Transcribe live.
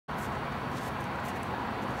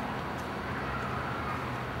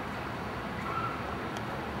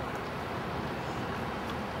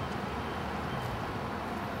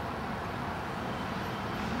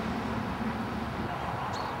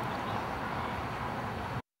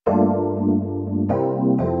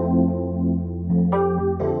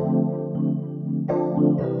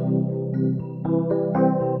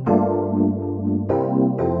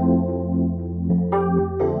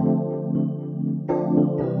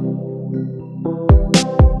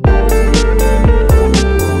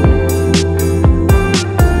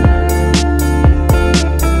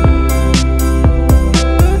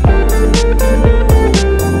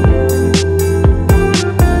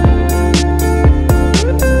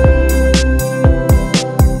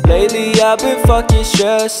I've been fucking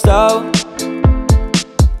stressed out.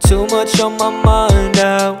 Too much on my mind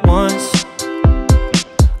at once.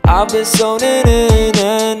 I've been zoning in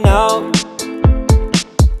and out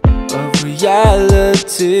of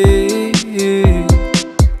reality.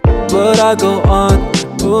 But I go on,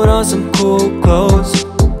 put on some cool clothes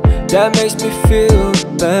that makes me feel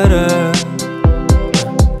better.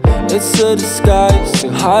 It's a disguise to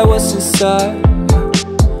hide what's inside,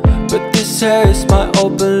 but this here is my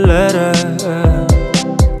open letter.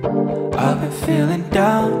 I've been feeling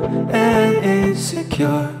down and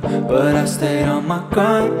insecure, but I stayed on my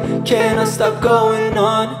grind. Can I stop going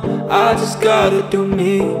on? I just gotta do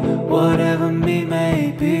me, whatever me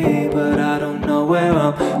may be. But I don't know where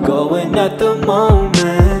I'm going at the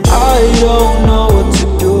moment. I don't know what to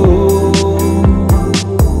do.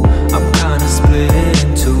 I'm kinda split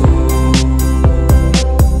in two.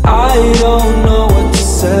 I don't know what to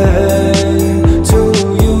say to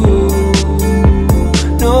you,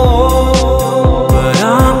 no. But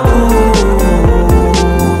I'm cool,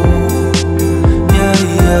 yeah,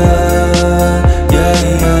 yeah, yeah,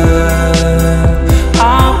 yeah.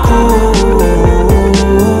 I'm cool,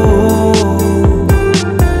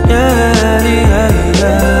 yeah, yeah,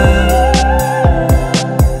 yeah.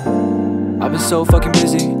 I've been so fucking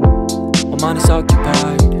busy, my mind is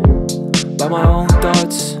occupied by my own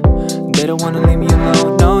thoughts. They don't wanna leave me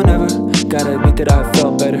alone, no, never. Gotta admit that I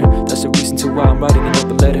felt better. That's the reason to why I'm writing an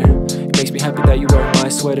open letter. It makes me happy that you wear my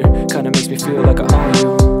sweater. Kinda makes me feel like I own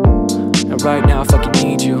you. And right now I fucking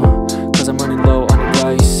need you, cause I'm running low on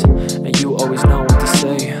advice, and you always know what to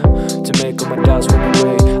say to make all my doubts run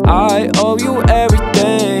away. I owe you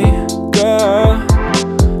everything, girl.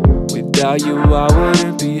 Without you I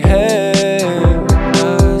wouldn't be here.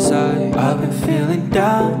 Cause I've been feeling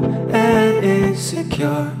down and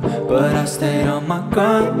insecure, but I stayed on my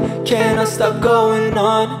grind. Can I stop going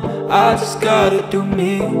on? I just gotta do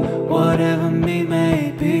me, whatever me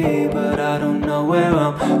may be. But I don't know where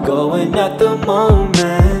I'm going at the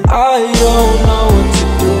moment. I don't know what to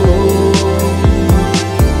do.